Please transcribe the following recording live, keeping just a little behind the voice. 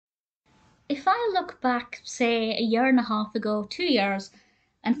if I look back, say, a year and a half ago, 2 years,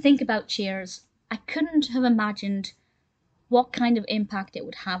 and think about Cheers, I couldn't have imagined what kind of impact it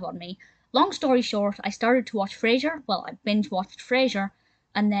would have on me. Long story short, I started to watch Frazier. Well, I binge watched Frazier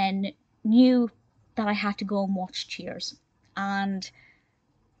and then knew that I had to go and watch Cheers. And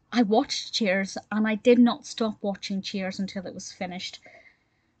I watched Cheers and I did not stop watching Cheers until it was finished.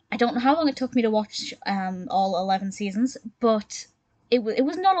 I don't know how long it took me to watch all 11 seasons, but it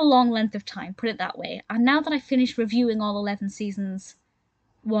was not a long length of time, put it that way. And now that I finished reviewing all 11 seasons,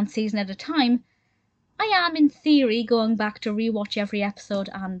 one season at a time, I am, in theory, going back to rewatch every episode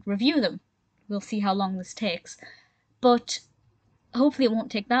and review them. We'll see how long this takes. But hopefully it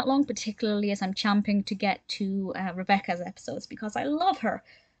won't take that long, particularly as I'm champing to get to Rebecca's episodes, because I love her.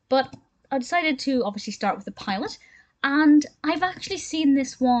 But I decided to obviously start with the pilot, and I've actually seen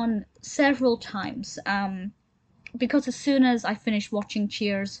this one several times, because as soon as I finished watching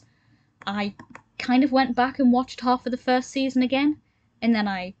Cheers, I kind of went back and watched half of the first season again, and then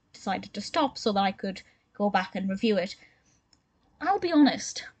I decided to stop so that I could go back and review it. I'll be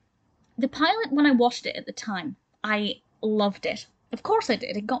honest, the pilot, when I watched it at the time, I loved it. Of course I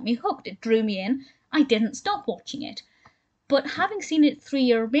did. It got me hooked. It drew me in. I didn't stop watching it. But having seen it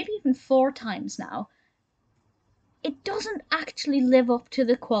 3 or maybe even 4 times now, it doesn't actually live up to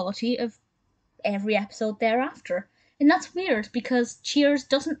the quality of every episode thereafter. And that's weird, because Cheers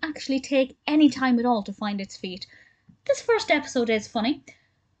doesn't actually take any time at all to find its feet. This first episode is funny,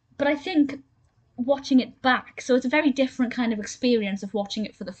 but I think watching it back, so it's a very different kind of experience of watching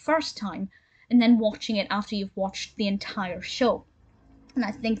it for the first time and then watching it after you've watched the entire show. And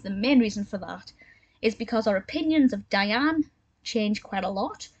I think the main reason for that is because our opinions of Diane change quite a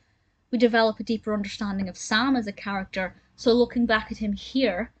lot. We develop a deeper understanding of Sam as a character, so looking back at him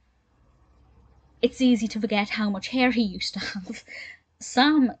here, it's easy to forget how much hair he used to have.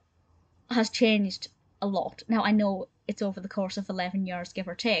 Sam has changed a lot. Now, I know it's over the course of 11 years, give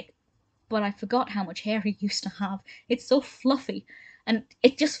or take, but I forgot how much hair he used to have. It's so fluffy, and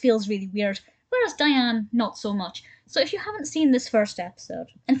it just feels really weird. Whereas Diane, not so much. So if you haven't seen this first episode,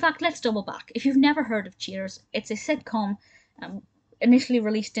 in fact, let's double back. If you've never heard of Cheers, it's a sitcom initially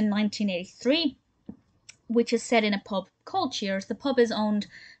released in 1983, which is set in a pub called Cheers. The pub is owned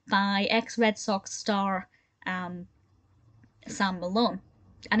by ex-Red Sox star Sam Malone.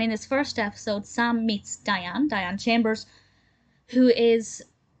 And in this first episode, Sam meets Diane Chambers, who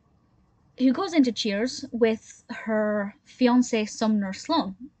goes into Cheers with her fiancé Sumner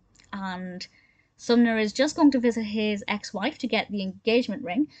Sloan. And Sumner is just going to visit his ex-wife to get the engagement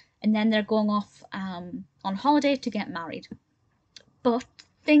ring, and then they're going off on holiday to get married. But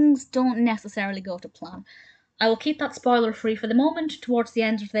things don't necessarily go to plan. I will keep that spoiler-free for the moment. Towards the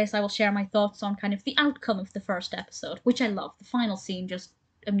end of this, I will share my thoughts on kind of the outcome of the first episode, which I love. The final scene just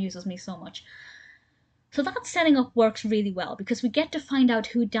amuses me so much. So that setting up works really well, because we get to find out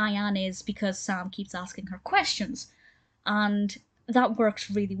who Diane is because Sam keeps asking her questions. And that works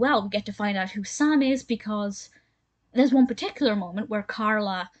really well. We get to find out who Sam is because there's one particular moment where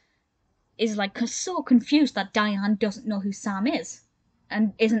Carla is like so confused that Diane doesn't know who Sam is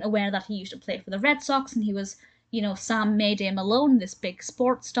and isn't aware that he used to play for the Red Sox and he was, Sam Malone, this big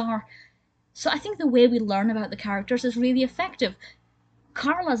sports star. So I think the way we learn about the characters is really effective.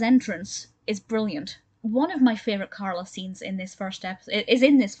 Carla's entrance is brilliant. One of my favourite Carla scenes in this first episode is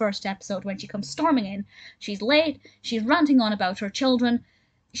in this first episode when she comes storming in. She's late, she's ranting on about her children,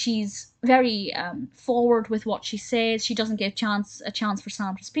 she's very forward with what she says, she doesn't give a chance for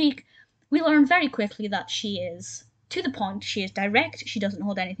Sam to speak. We learn very quickly that she is to the point, she is direct, she doesn't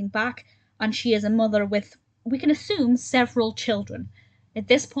hold anything back, and she is a mother with, we can assume, several children. At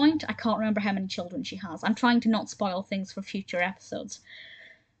this point, I can't remember how many children she has. I'm trying to not spoil things for future episodes.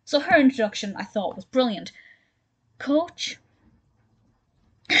 So her introduction, I thought, was brilliant. Coach,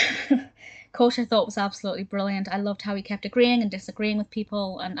 I thought, was absolutely brilliant. I loved how he kept agreeing and disagreeing with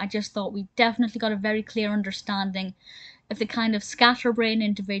people, and I just thought we definitely got a very clear understanding of the kind of scatterbrain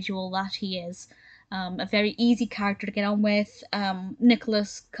individual that he is. A very easy character to get on with.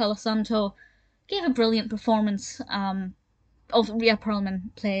 Nicholas Colasanto gave a brilliant performance. Also, Rhea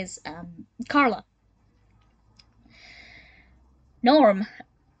Perlman plays Carla. Norm.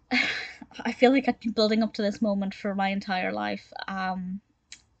 I feel like I've been building up to this moment for my entire life. I'm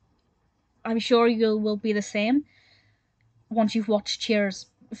sure you will be the same. Once you've watched Cheers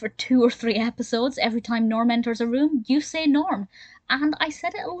for 2 or 3 episodes, every time Norm enters a room, you say Norm. And I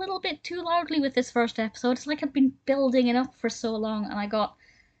said it a little bit too loudly with this first episode. It's like I've been building it up for so long, and I got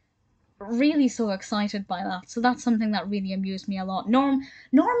really so excited by that. So that's something that really amused me a lot. Norm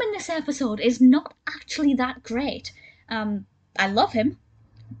in this episode is not actually that great. I love him.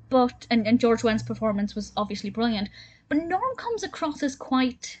 But and George Wendt's performance was obviously brilliant. But Norm comes across as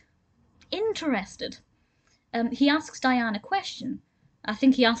quite interested. He asks Diane a question. I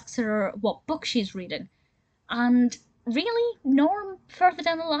think he asks her what book she's reading. And really, Norm, further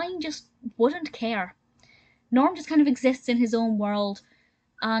down the line, just wouldn't care. Norm just kind of exists in his own world,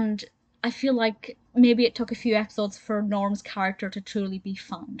 and I feel like maybe it took a few episodes for Norm's character to truly be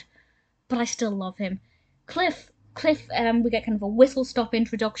found. But I still love him. Cliff, we get kind of a whistle-stop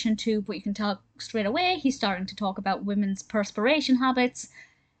introduction to, but you can tell straight away he's starting to talk about women's perspiration habits.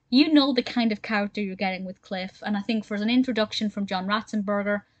 You know the kind of character you're getting with Cliff, and I think for an introduction from John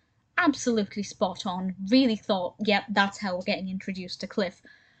Ratzenberger, absolutely spot on. Really thought, yep, that's how we're getting introduced to Cliff.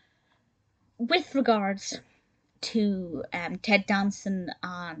 With regards to Ted Danson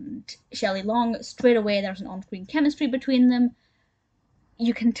and Shelley Long, straight away there's an on-screen chemistry between them.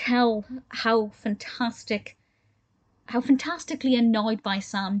 You can tell how fantastically annoyed by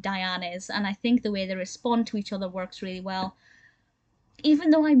Sam Diane is, and I think the way they respond to each other works really well.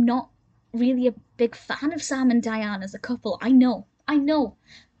 Even though I'm not really a big fan of Sam and Diane as a couple, I know,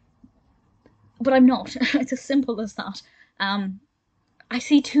 but I'm not. It's as simple as that. I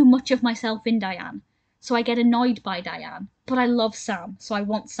see too much of myself in Diane, so I get annoyed by Diane, but I love Sam, so I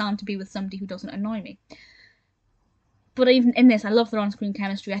want Sam to be with somebody who doesn't annoy me. But even in this, I love their on-screen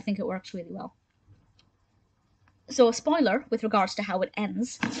chemistry. I think it works really well. So a spoiler with regards to how it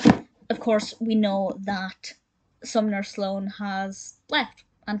ends. Of course, we know that Sumner Sloan has left,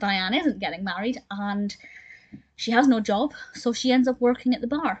 and Diane isn't getting married, and she has no job, so she ends up working at the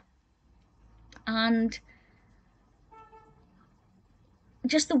bar. And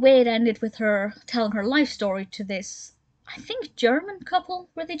just the way it ended with her telling her life story to this, I think, German couple,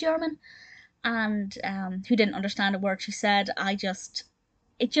 were they German? And who didn't understand a word she said.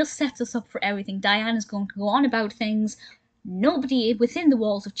 It just sets us up for everything. Diane is going to go on about things. Nobody within the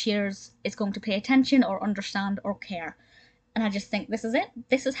walls of Cheers is going to pay attention or understand or care. And I just think this is it.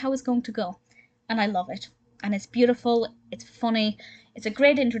 This is how it's going to go. And I love it. And it's beautiful. It's funny. It's a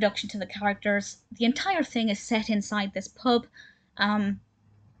great introduction to the characters. The entire thing is set inside this pub.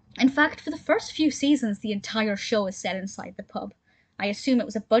 In fact, for the first few seasons, the entire show is set inside the pub. I assume it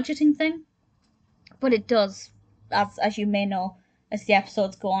was a budgeting thing, but it does, as you may know, as the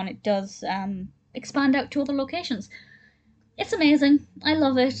episodes go on, it does expand out to other locations. It's amazing. I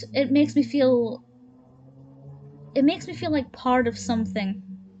love it. It makes me feel like part of something.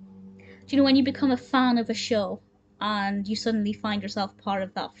 Do you know when you become a fan of a show and you suddenly find yourself part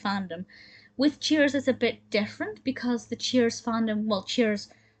of that fandom? With Cheers, it's a bit different because the Cheers fandom, well, Cheers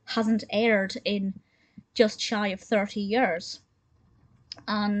hasn't aired in just shy of 30 years.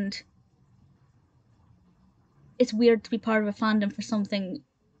 And it's weird to be part of a fandom for something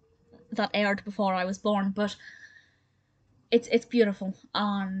that aired before I was born, but it's beautiful.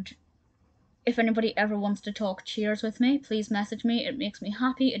 And if anybody ever wants to talk Cheers with me, please message me. It makes me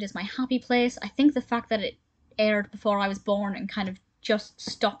happy. It is my happy place. I think the fact that it aired before I was born and kind of just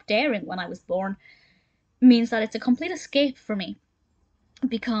stopped airing when I was born means that it's a complete escape for me,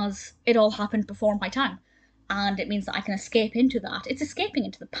 because it all happened before my time, and it means that I can escape into that. It's escaping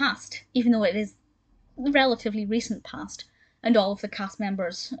into the past, even though it is the relatively recent past, and all of the cast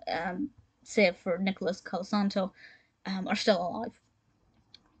members, save for Nicholas Colasanto, are still alive.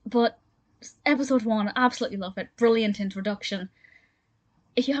 But episode 1, absolutely love it. Brilliant introduction.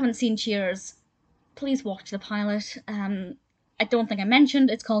 If you haven't seen Cheers, please watch the pilot. I don't think I mentioned,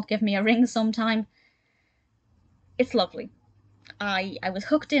 it's called Give Me a Ring Sometime. It's lovely. I was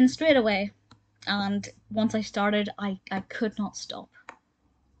hooked in straight away, and once I started, I could not stop.